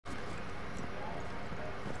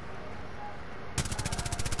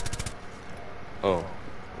Oh,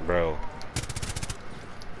 bro.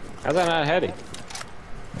 How's that not heady?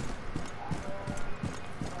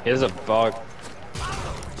 Here's a bug.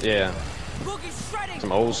 Yeah.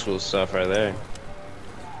 Some old school stuff right there.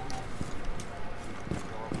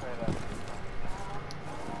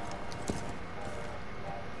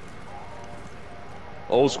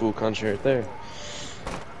 Old school country right there.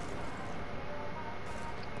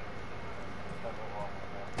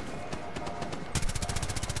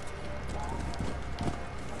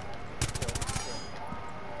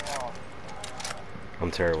 I'm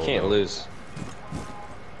terrible. Can't lose.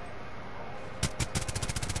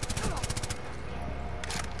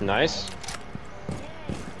 Nice.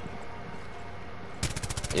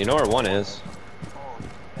 You know where one is.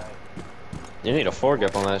 You need a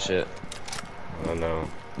foregrip on that shit. Oh no.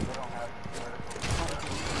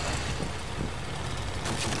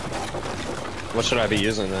 What should I be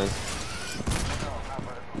using then?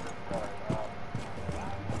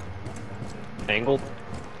 Angled?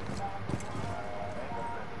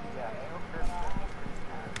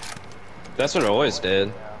 That's what it always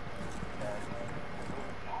did.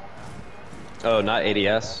 Oh, not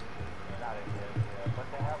ADS.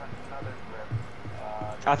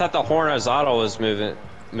 I thought the horizontal was movement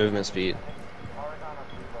speed.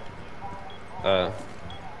 Oh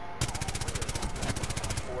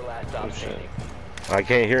shit. I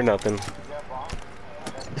can't hear nothing.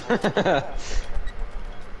 15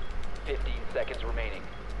 seconds remaining.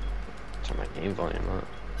 Turn my game volume up.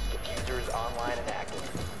 Diffuser is online and active.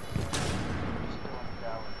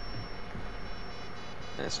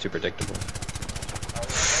 It's too predictable.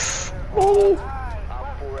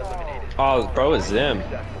 Op 4 eliminated. Oh, bro, it's them.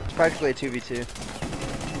 It's practically a 2v2.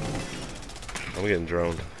 I'm getting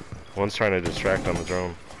droned. One's trying to distract on the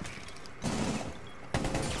drone.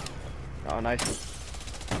 Oh, nice.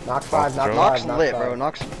 Knock 5, knock 5, Knock's knock lit, 5. bro.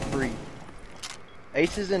 Knock's free.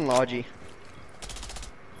 Ace is in Logi.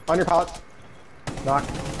 On your pallets. Knock.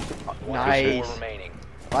 Nice. 4 remaining.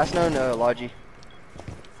 Last known, Logi.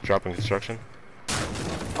 Dropping construction.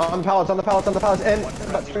 On the pallets, on the pallets, on the pallets. And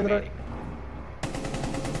about straight in the door. Remaining.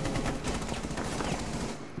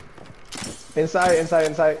 Inside, inside,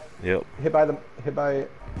 inside. Yep. Hit by them. Hit by.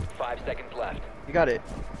 5 seconds left. You got it.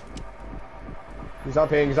 He's on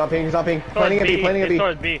ping, he's on ping, he's on ping. Planning a B, planning a B.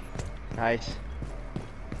 Towards B. Nice.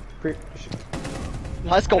 Pre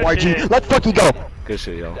Let's go, Good RG. shit. Let's fucking go. Good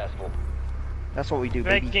shit, y'all. Successful. That's what we do,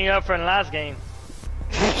 baby. Making up for the last game.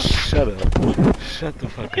 Shut up. Shut the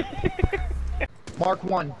fuck up. Mark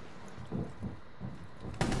 1.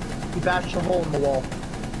 He bashed a hole in the wall.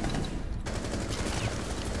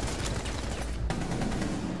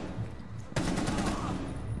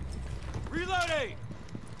 Reloading!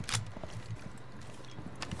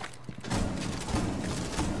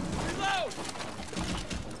 Reload!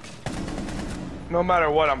 No matter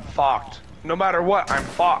what, I'm fucked. No matter what, I'm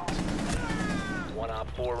fucked. 1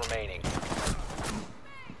 Op 4 remaining.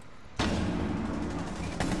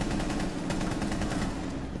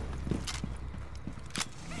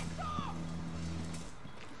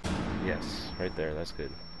 Yes, right there. That's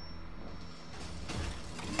good.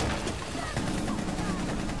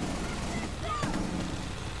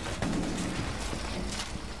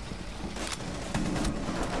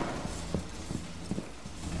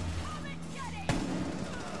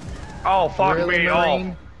 Oh, fuck Really, me.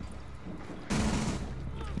 Marine?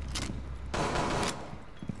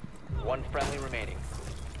 1 friendly remaining.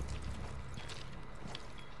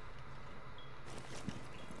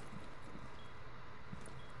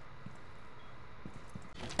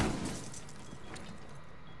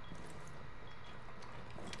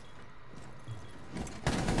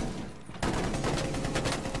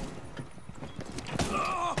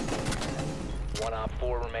 One Op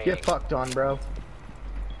 4 remaining. Get fucked on, bro.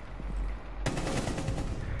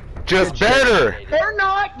 Just better! They're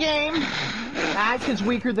not game. Axe is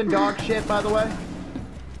weaker than dog shit, by the way.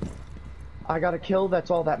 I got a kill, that's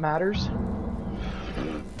all that matters.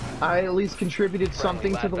 I at least contributed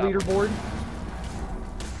something to the leaderboard.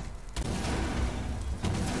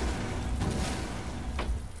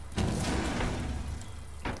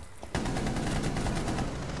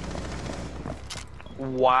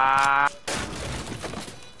 Wow.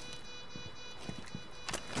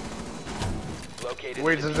 Located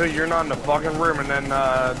Wait until you're not in the fucking room and then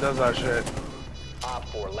does that shit. Op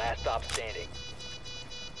 4, last stop standing.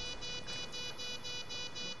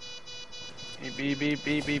 Beep, beep, beep,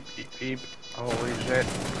 beep, beep, beep, beep. Holy shit.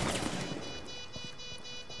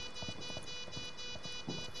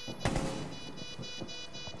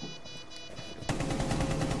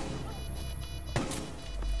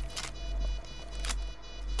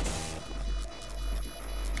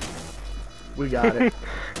 We got it.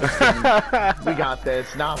 We got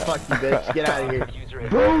this. Nah, fuck you, bitch. Get out of here. Diffuser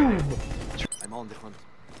has Boom! I'm on the hunt.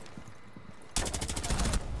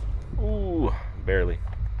 Ooh, barely.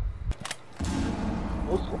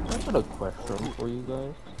 I got a question for you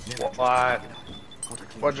guys. What?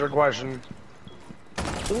 What's your question?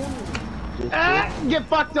 Ah, get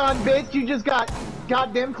fucked on, bitch. You just got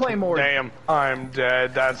goddamn claymore. Damn, I'm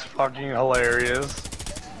dead. That's fucking hilarious.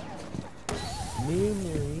 Me and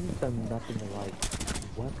Marines are nothing alike.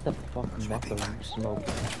 What the fuck meth are you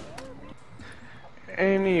smoking?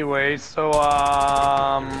 Anyway, so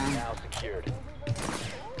now secured.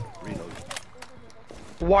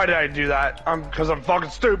 why did I do that? Cause I'm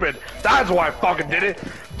fucking stupid. That's why I fucking did it.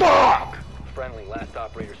 Fuck! Friendly, last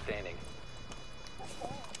operator standing.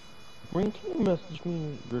 Marine, can you message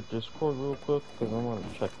me your Discord real quick? Cause I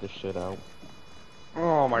want to check this shit out.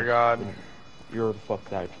 Oh my god. You're the fuck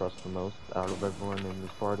that I trust the most out of everyone in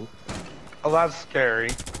this party. Oh, that's scary.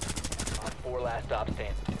 On 4 last stop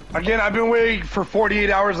standing. Again, I've been waiting for 48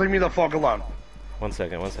 hours. Leave me the fuck alone. 1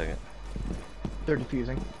 second, 1 second. They're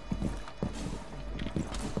defusing.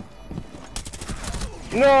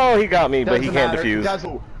 No, he got me, but he Doesn't can't matter. defuse.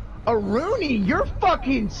 Doesn't. Aruni, your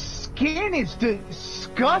fucking skin is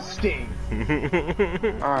disgusting.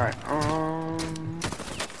 Alright,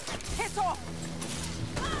 Hit off!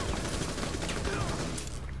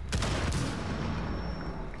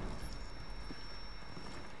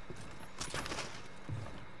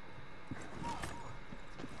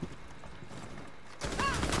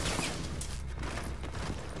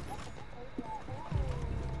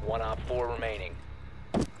 One op 4 remaining.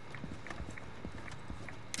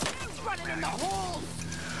 Running in the hole!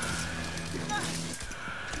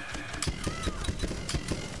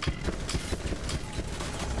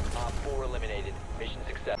 Op 4 eliminated. Mission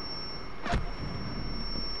success.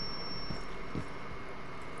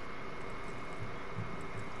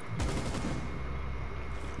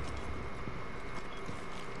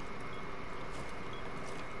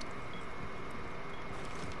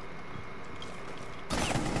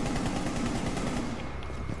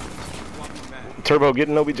 Turbo, get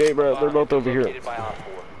an OBJ, bro. They're both over here. Located by op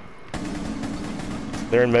 4.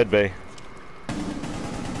 They're in med bay.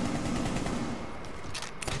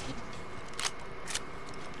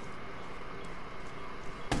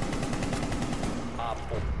 Op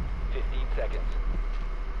 4. 15 seconds.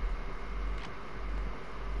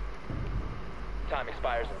 Time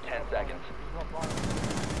expires in 10 seconds.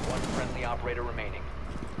 One friendly operator remaining.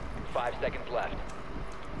 5 seconds left.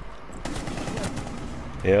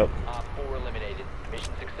 Yep. Op 4 eliminated.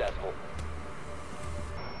 Mission successful.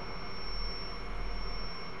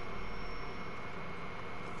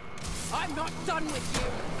 I'm not done with you!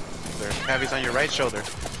 There. Cavi's on your right shoulder.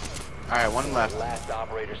 Alright, one left. Last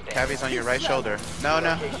operator standing. Cavi's on your right shoulder. No,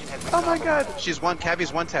 no. Oh my god.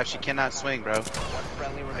 Cavi's one tap. She cannot swing, bro. One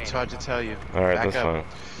friendly remaining. That's hard to tell you. Alright, Back that's up.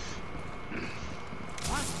 fine.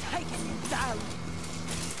 I'm taking you down!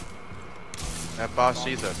 That boss,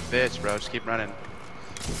 she's a bitch, bro. Just keep running.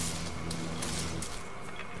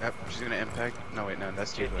 Yep, she's gonna impact. No, wait, no,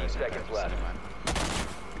 that's 15 seconds left. Never mind.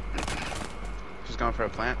 She's going for a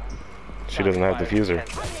plant. She doesn't have diffuser.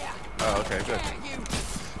 Oh, okay, good.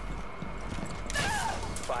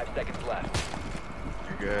 5 seconds left.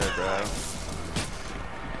 You're good, bro.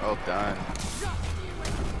 Well done.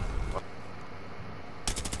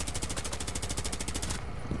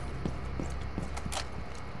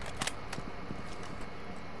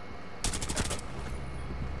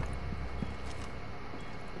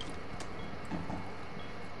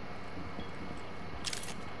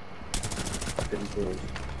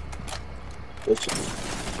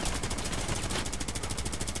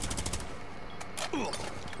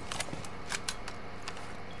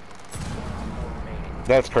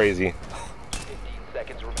 That's crazy. 15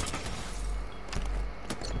 seconds remaining.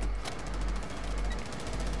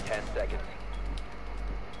 10 seconds.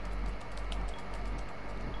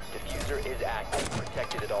 Diffuser is active.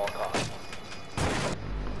 Protected at all costs.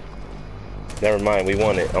 Never mind, we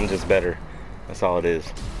won it. I'm just better. That's all it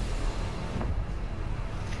is.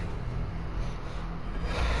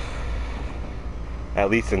 At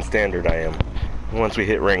least in standard I am. Once we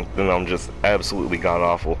hit ranked, then I'm just absolutely god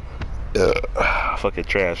awful. Fucking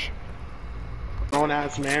trash. Grown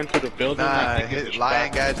ass man to the building. Nah, his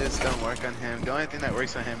lion gadgets don't work on him. The only thing that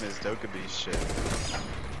works on him is Dokubi's shit.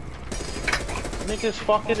 Nigga's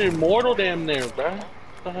fucking immortal damn near, bro.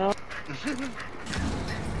 What the hell?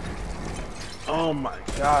 Oh my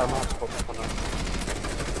god, I'm not supposed to put up.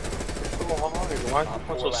 So hard. Why is the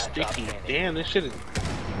punch so sticky? Damn, this shit is.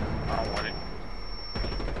 I don't want it.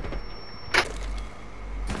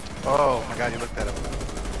 Oh my god, you looked that up.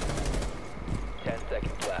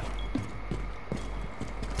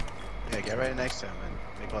 Get right next to him and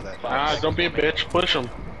make all that. Ah, don't be a bitch. Push him.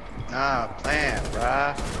 Nah, plan,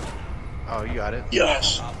 bruh. Oh, you got it.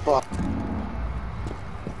 Yes. Fuck.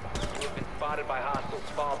 You've been spotted by hostiles.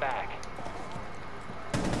 Fall back.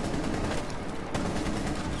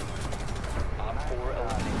 Op 4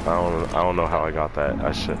 eliminated. I don't know how I got that.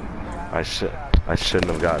 I shouldn't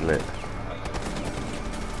have gotten it.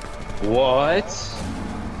 What?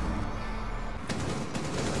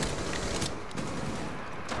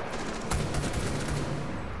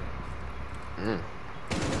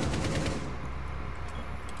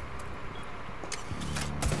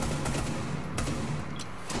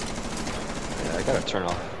 Yeah, I gotta turn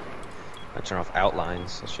off. I turn off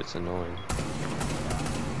outlines. That shit's annoying.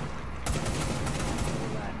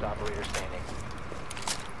 Last operator standing.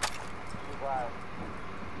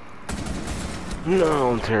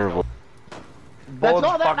 No, I'm terrible. That's Bullets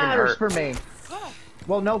all that fucking matters hurt. for me.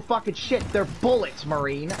 Well, no fucking shit. They're bullets,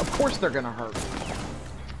 Marine. Of course they're gonna hurt.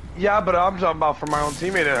 Yeah, but I'm talking about for my own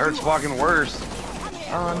teammate, it hurts fucking worse.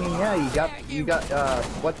 I mean, yeah, you got,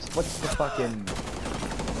 what's the fucking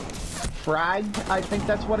frag? I think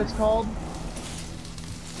that's what it's called.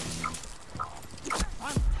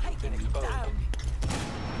 I'm taking you down.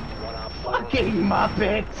 One op 4 Fucking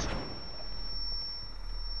Muppet!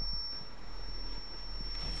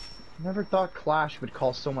 Never thought Clash would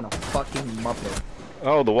call someone a fucking Muppet.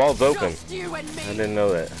 Oh, the wall's open. Just you and me. I didn't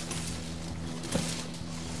know that.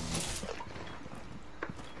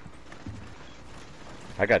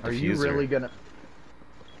 I got Are diffuser. you really gonna?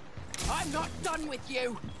 I'm not done with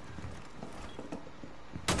you.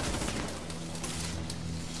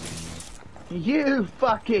 You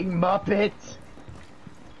fucking Muppet!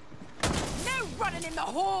 No running in the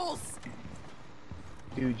halls.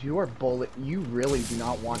 Dude, you are bullet. You really do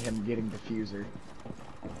not want him getting diffuser.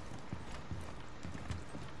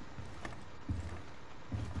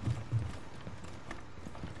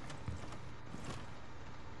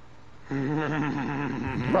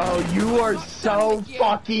 Bro, you are so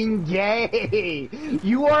fucking gay!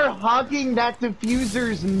 You are hugging that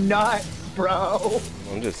diffuser's nuts, bro!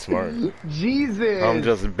 I'm just smart. Jesus! I'm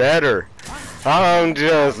just better. I'm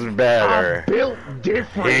just better. I'm built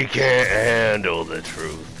different. He can't handle the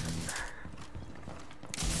truth.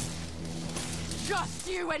 Just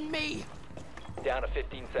you and me. down to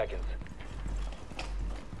 15 seconds.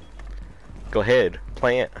 Go ahead,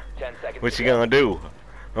 plant. 10 seconds. What to you go. gonna do?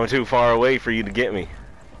 I'm too far away for you to get me.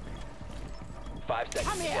 5 seconds.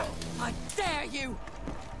 Come to here. go. I dare you.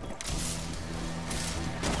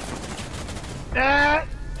 Ah!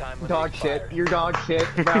 Time limit Dog expired. shit. You're dog shit,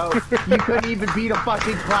 bro. You couldn't even beat a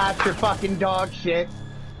fucking class. You're fucking dog shit.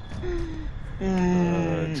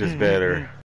 Just better.